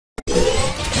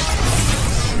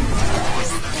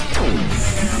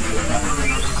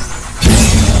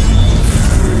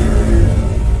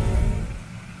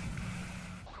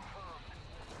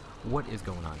What is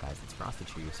going on, guys? It's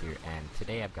FrostdCh33rioz here, and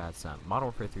today I've got some Modern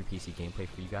Warfare 3 PC gameplay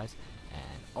for you guys,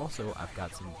 and also I've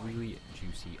got some really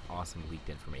juicy, awesome leaked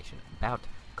information about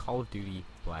Call of Duty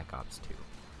Black Ops 2.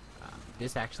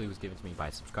 This actually was given to me by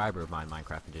a subscriber of mine,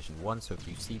 Minecraft Edition 1, so if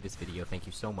you see this video, thank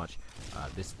you so much.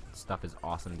 This stuff is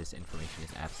awesome, this information is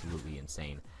absolutely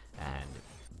insane, and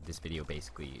this video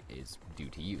basically is due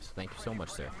to you, so thank you so much,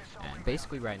 sir. And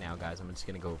basically right now, guys, I'm just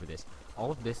going to go over this. All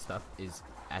of this stuff is,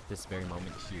 at this very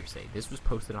moment, hearsay. This was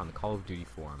posted on the Call of Duty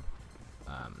forum,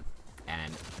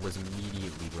 and was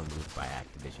immediately removed by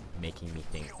Activision, making me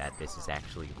think that this is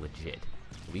actually legit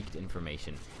leaked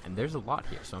information. And there's a lot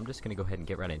here, so I'm just going to go ahead and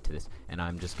get right into this, and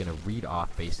I'm just going to read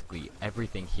off basically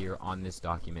everything here on this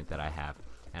document that I have.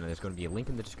 And there's going to be a link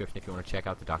in the description if you want to check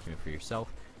out the document for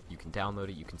yourself. You can download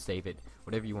it, you can save it,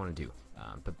 whatever you want to do.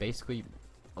 But basically,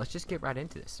 let's just get right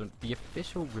into this. So the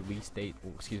official release date,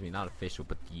 well, excuse me, not official,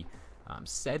 but the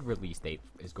said release date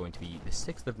is going to be the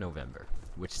 6th of November,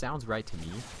 which sounds right to me,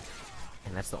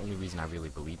 and that's the only reason I really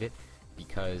believe it,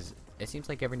 because it seems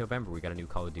like every November we got a new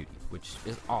Call of Duty, which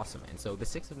is awesome. And so the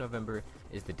 6th of November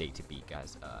is the date to beat,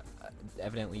 guys.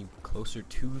 Evidently closer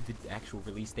to the actual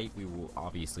release date, we will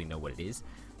obviously know what it is.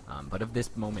 But of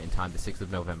this moment in time, the 6th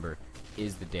of November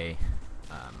is the day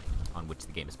on which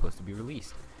the game is supposed to be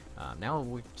released. Now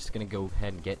we're just going to go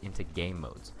ahead and get into game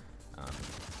modes.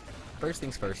 First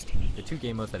things first, the two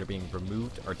game modes that are being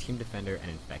removed are Team Defender and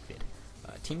Infected.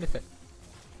 Team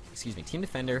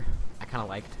Defender I kind of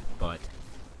liked, but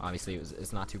obviously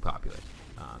it's not too popular.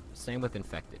 Same with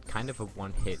Infected, kind of a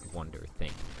one-hit wonder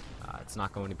thing. It's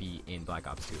not going to be in Black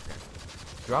Ops 2 apparently.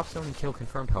 Drop Zone and Kill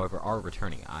Confirmed, however, are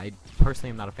returning. I personally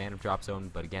am not a fan of Drop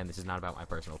Zone, but again, this is not about my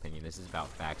personal opinion. This is about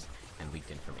facts and leaked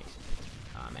information.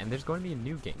 And there's going to be a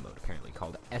new game mode, apparently,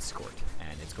 called Escort,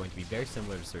 and it's going to be very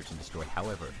similar to Search and Destroy.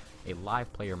 However, a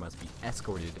live player must be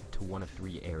escorted to one of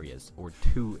 3 areas, or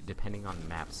 2 depending on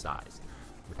map size,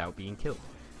 without being killed.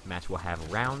 The match will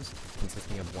have rounds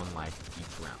consisting of 1 life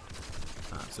each round.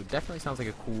 So definitely sounds like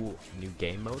a cool new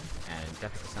game mode, and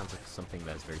definitely sounds like something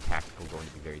that is very tactical, going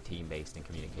to be very team-based and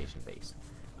communication-based.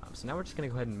 So now we're just going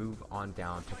to go ahead and move on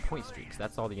down to point streaks.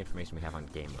 That's all the information we have on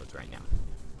game modes right now.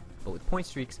 But with point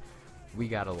streaks, we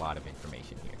got a lot of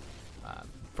information here.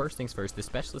 First things first, the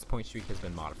specialist point streak has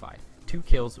been modified. 2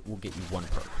 kills will get you 1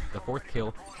 perk. The 4th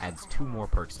kill adds 2 more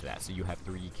perks to that, so you have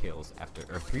 3 kills after,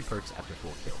 or 3 perks after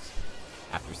 4 kills.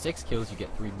 After 6 kills, you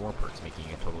get 3 more perks, making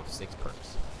a total of 6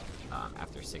 perks.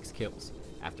 After 6 kills.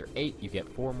 After 8, you get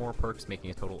 4 more perks,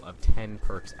 making a total of 10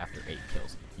 perks after 8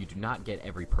 kills. You do not get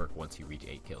every perk once you reach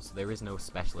 8 kills, so there is no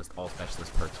specialist, all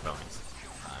specialist perks bonus.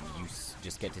 You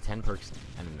just get to 10 perks,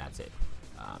 and then that's it.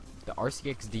 The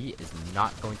RCXD is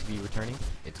not going to be returning.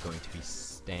 It's going to be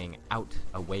staying out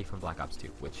away from Black Ops 2,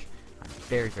 which I'm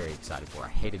very, very excited for. I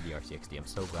hated the RCXD. I'm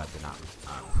so glad they're not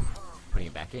putting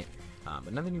it back in.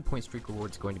 Another new point streak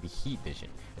reward is going to be Heat Vision.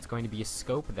 It's going to be a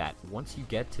scope that, once you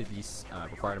get to the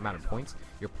required amount of points,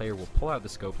 your player will pull out the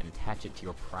scope and attach it to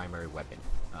your primary weapon,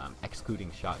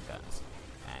 excluding shotguns.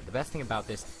 And the best thing about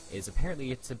this is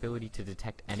apparently its ability to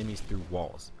detect enemies through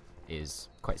walls is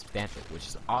quite substantial, which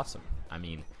is awesome. I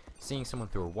mean, seeing someone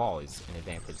through a wall is an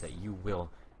advantage that you will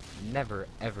never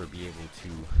ever be able to,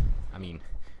 I mean,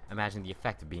 imagine the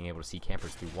effect of being able to see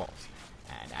campers through walls.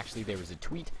 And actually there was a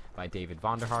tweet by David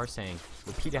Vonderhaar saying,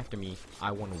 "Repeat after me,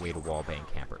 I want a way to wallbang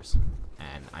campers."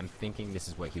 And I'm thinking this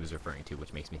is what he was referring to,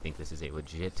 which makes me think this is a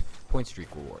legit point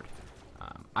streak reward.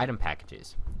 Item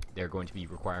packages. They're going to be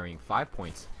requiring 5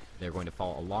 points. They're going to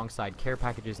fall alongside care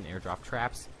packages and airdrop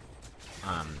traps.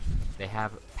 They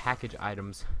have package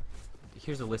items.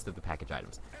 Here's a list of the package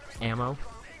items. Ammo,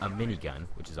 a minigun,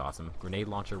 which is awesome, grenade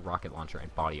launcher, rocket launcher,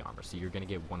 and body armor. So you're going to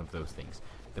get one of those things.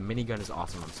 The minigun is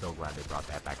awesome. I'm so glad they brought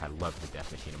that back. I love the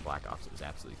death machine in Black Ops. It was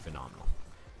absolutely phenomenal.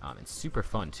 And super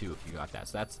fun, too, if you got that.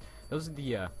 So those are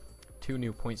the 2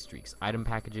 new point streaks, item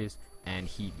packages and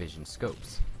heat vision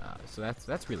scopes. So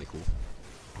that's really cool.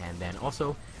 And then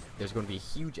also, there's going to be a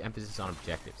huge emphasis on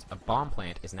objectives. A bomb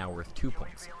plant is now worth 2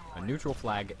 points. A neutral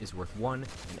flag is worth 1.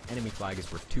 An enemy flag is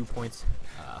worth 2 points.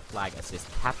 Flag assist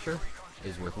capture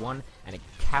is worth 1. And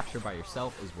a capture by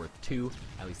yourself is worth 2.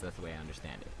 At least that's the way I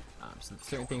understand it. So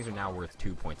certain things are now worth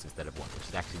 2 points instead of 1, which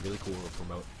is actually really cool to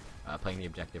promote playing the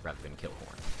objective rather than kill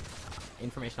horn.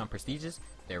 Information on prestiges.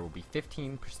 There will be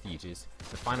 15 prestiges.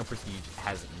 The final prestige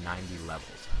has 90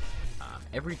 levels.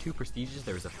 Every 2 prestiges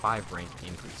there is a 5 rank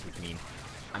increase, which means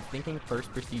I'm thinking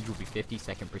first prestige will be 50,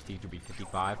 second prestige will be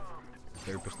 55,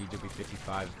 third prestige will be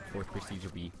 55, fourth prestige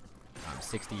will be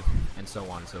 60, and so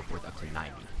on and so forth up to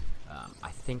 90. I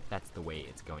think that's the way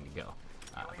it's going to go.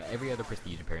 But every other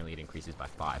prestige, apparently it increases by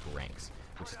 5 ranks,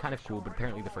 which is kind of cool, but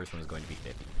apparently the first one is going to be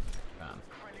 50.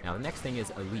 Now the next thing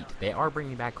is Elite. They are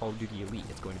bringing back Call of Duty Elite.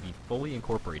 It's going to be fully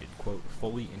incorporated, quote,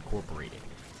 fully incorporated.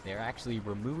 They're actually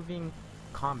removing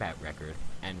combat record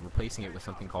and replacing it with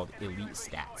something called Elite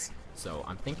Stats. So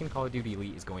I'm thinking Call of Duty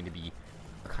Elite is going to be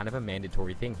kind of a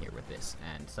mandatory thing here with this,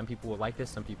 and some people will like this,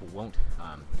 some people won't.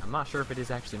 I'm not sure if it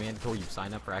is actually mandatory. You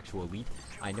sign up for actual Elite.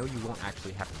 I know you won't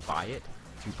actually have to buy it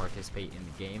to participate in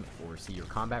the game or see your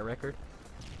combat record,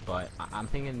 but I'm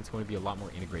thinking it's going to be a lot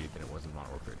more integrated than it was in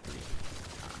Modern Warfare 3.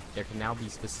 There can now be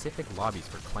specific lobbies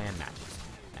for clan matches,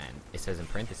 and it says in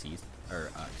parentheses,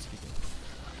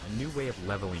 a new way of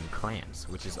leveling clans,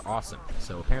 which is awesome.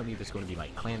 So apparently there's going to be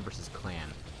like clan versus clan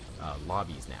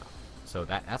lobbies now. So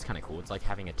that's kind of cool. It's like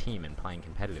having a team and playing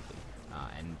competitively.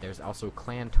 And there's also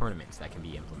clan tournaments that can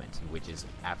be implemented, which is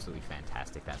absolutely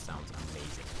fantastic. That sounds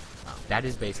amazing. That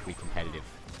is basically competitive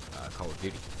Call of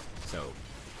Duty. So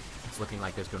it's looking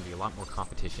like there's going to be a lot more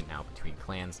competition now between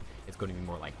clans. It's going to be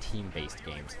more like team-based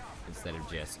games instead of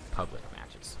just public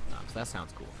matches. So that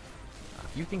sounds cool. A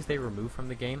few things they removed from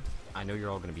the game. I know you're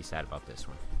all going to be sad about this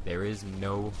one. There is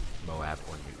no Moab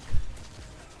or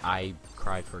nuke. I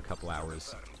cried for a couple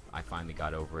hours. I finally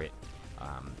got over it,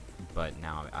 but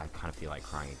now I kind of feel like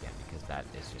crying again because that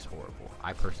is just horrible.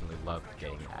 I personally loved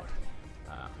getting that.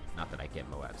 Not that I get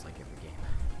Moabs like every game.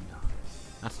 No.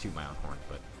 Not to toot my own horn,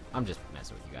 but I'm just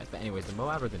messing with you guys. But anyways, the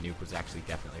Moab or the nuke was actually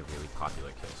definitely a really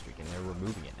popular kill streak, and they're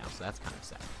removing it now, so that's kind of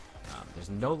sad. There's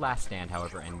no last stand,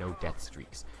 however, and no death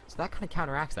streaks. So that kind of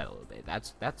counteracts that a little bit.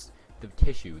 That's the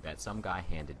tissue that some guy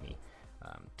handed me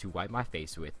to wipe my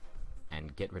face with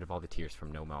and get rid of all the tears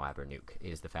from no Moab or nuke,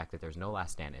 is the fact that there's no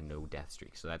last stand and no death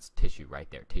streak. So that's tissue right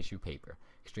there, tissue paper,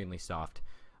 extremely soft,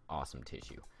 awesome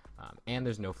tissue. And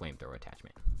there's no flamethrower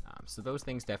attachment. So those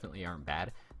things definitely aren't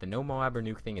bad. The no Moab or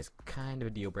nuke thing is kind of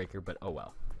a deal breaker, but oh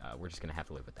well. We're just going to have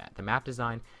to live with that. The map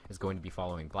design is going to be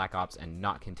following Black Ops and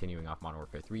not continuing off Modern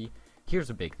Warfare 3. Here's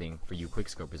a big thing for you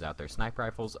quickscopers out there. Sniper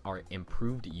rifles are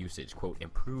improved usage, quote,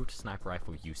 improved sniper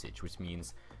rifle usage, which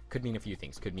means, could mean a few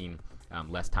things. Could mean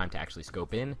less time to actually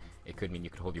scope in. It could mean you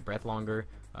could hold your breath longer.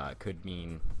 It could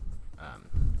mean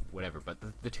whatever. But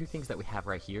the two things that we have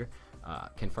right here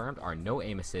confirmed are no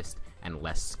aim assist and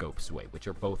less scope sway, which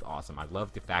are both awesome. I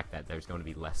love the fact that there's going to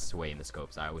be less sway in the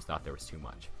scopes. I always thought there was too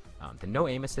much. The no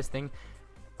aim assist thing,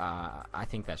 I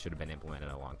think that should have been implemented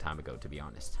a long time ago, to be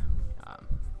honest.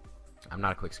 I'm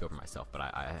not a quick scoper myself, but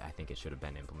I think it should have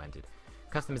been implemented.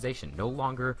 Customization, no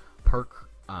longer perk.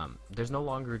 There's no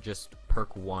longer just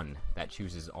perk 1 that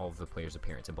chooses all of the player's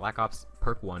appearance. In Black Ops,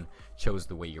 perk 1 chose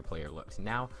the way your player looks.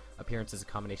 Now, appearance is a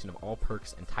combination of all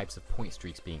perks and types of point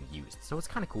streaks being used. So it's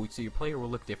kind of cool. So your player will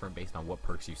look different based on what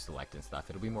perks you select and stuff.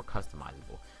 It'll be more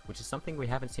customizable, which is something we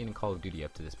haven't seen in Call of Duty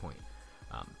up to this point.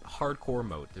 Hardcore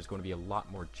mode, there's going to be a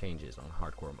lot more changes on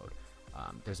hardcore mode.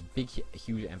 There's a big,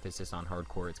 huge emphasis on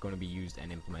hardcore. It's going to be used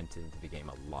and implemented into the game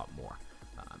a lot more.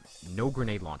 No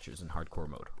grenade launchers in hardcore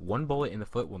mode. One bullet in the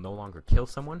foot will no longer kill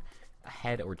someone. A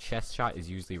head or chest shot is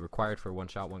usually required for one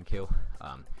shot, one kill.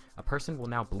 A person will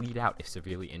now bleed out if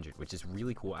severely injured, which is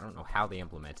really cool. I don't know how they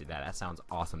implemented that. That sounds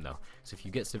awesome though. So if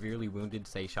you get severely wounded,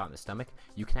 say shot in the stomach,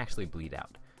 you can actually bleed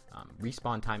out.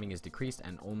 Respawn timing is decreased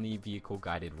and only vehicle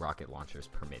guided rocket launchers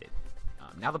permitted.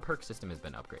 Now the perk system has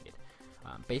been upgraded.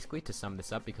 Basically, to sum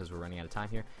this up, because we're running out of time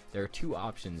here, there are two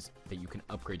options that you can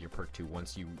upgrade your perk to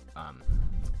once you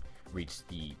reach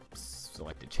the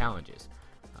selected challenges.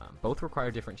 Both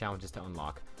require different challenges to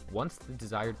unlock. Once the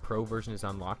desired Pro version is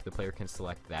unlocked, the player can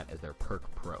select that as their perk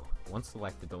Pro. Once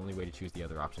selected, the only way to choose the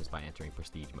other option is by entering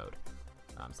Prestige mode.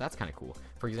 So that's kind of cool.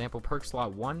 For example, perk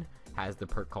slot 1 has the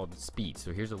perk called Speed.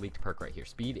 So here's a leaked perk right here.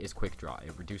 Speed is quick draw.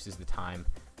 It reduces the time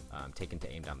taken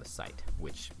to aim down the sight,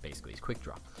 which basically is quick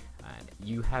draw. And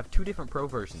you have two different Pro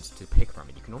versions to pick from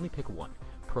it. You can only pick one.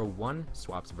 Pro 1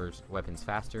 swaps weapons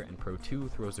faster, and Pro 2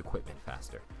 throws equipment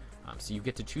faster. So you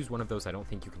get to choose one of those. I don't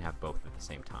think you can have both at the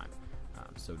same time.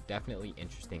 So definitely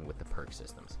interesting with the perk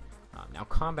systems. Now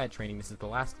combat training, this is the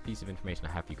last piece of information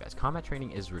I have for you guys. Combat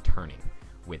training is returning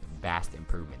with vast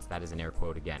improvements. That is an air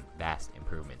quote again, vast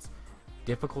improvements.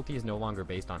 Difficulty is no longer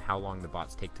based on how long the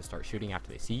bots take to start shooting after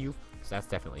they see you, so that's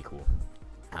definitely cool.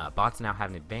 Bots now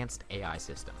have an advanced AI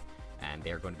system, and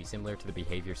they're going to be similar to the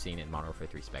behavior seen in Modern Warfare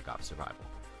 3 Spec Ops Survival.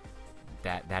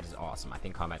 That is awesome. I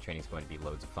think combat training is going to be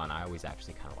loads of fun. I always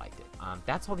actually kind of liked it.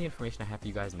 That's all the information I have for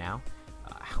you guys now.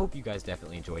 I hope you guys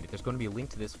definitely enjoyed it. There's going to be a link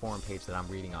to this forum page that I'm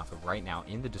reading off of right now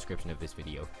in the description of this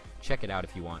video. Check it out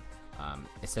if you want.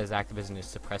 It says Activision is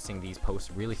suppressing these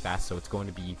posts really fast, so it's going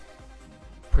to be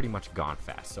pretty much gone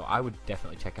fast. So I would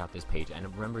definitely check out this page.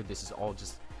 And remember, this is all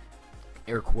just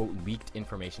air quote leaked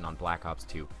information on Black Ops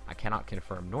 2. I cannot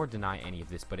confirm nor deny any of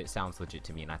this, but it sounds legit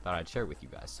to me, and I thought I'd share it with you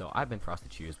guys. So I've been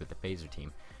FrostdCh33rioz with the Phazer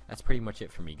team. That's pretty much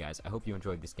it for me, guys. I hope you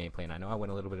enjoyed this gameplay, and I know I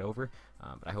went a little bit over,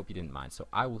 but I hope you didn't mind. So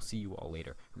I will see you all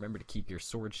later. Remember to keep your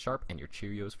swords sharp and your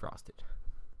Cheerios frosted.